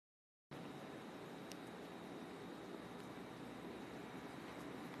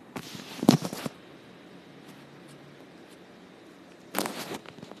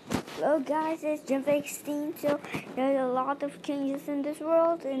Hello guys, it's Jim16. So there's a lot of changes in this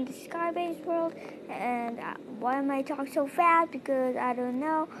world, in the SkyBase world, and why am I talking so fast? Because I don't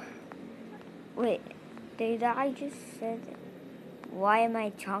know. Wait, did I just said why am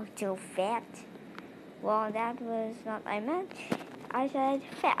I talking so fast? Well, that was not what I meant. I said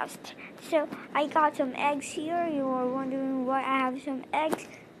fast. So I got some eggs here. You are wondering why I have some eggs.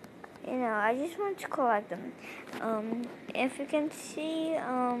 I just want to collect them. If you can see,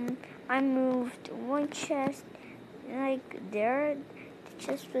 I moved one chest like there. The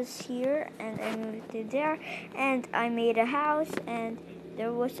chest was here, and I moved it there, and I made a house, and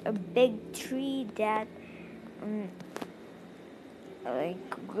there was a big tree that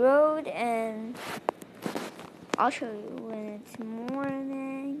growed, and I'll show you when it's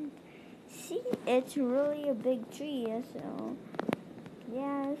morning. See, it's really a big tree, so.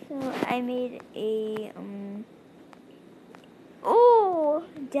 Yeah, so I made a, oh,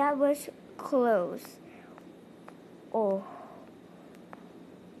 that was close. Oh.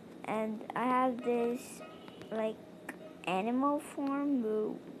 And I have this, animal form,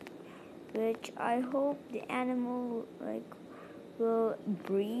 which I hope the animal, will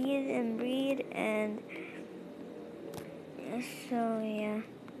breed, and so, yeah.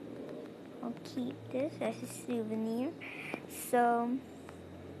 I'll keep this as a souvenir. So,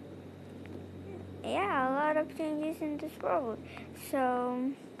 yeah, a lot of changes in this world.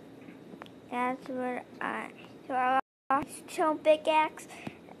 So that's what I lost some pickaxe,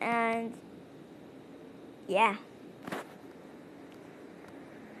 and yeah,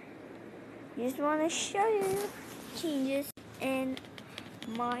 just want to show you changes in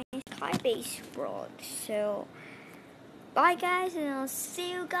my SkyBase world. So bye guys, and I'll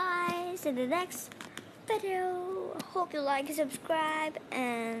see you guys in the next video. Hope you like and subscribe,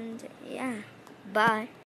 and yeah, bye.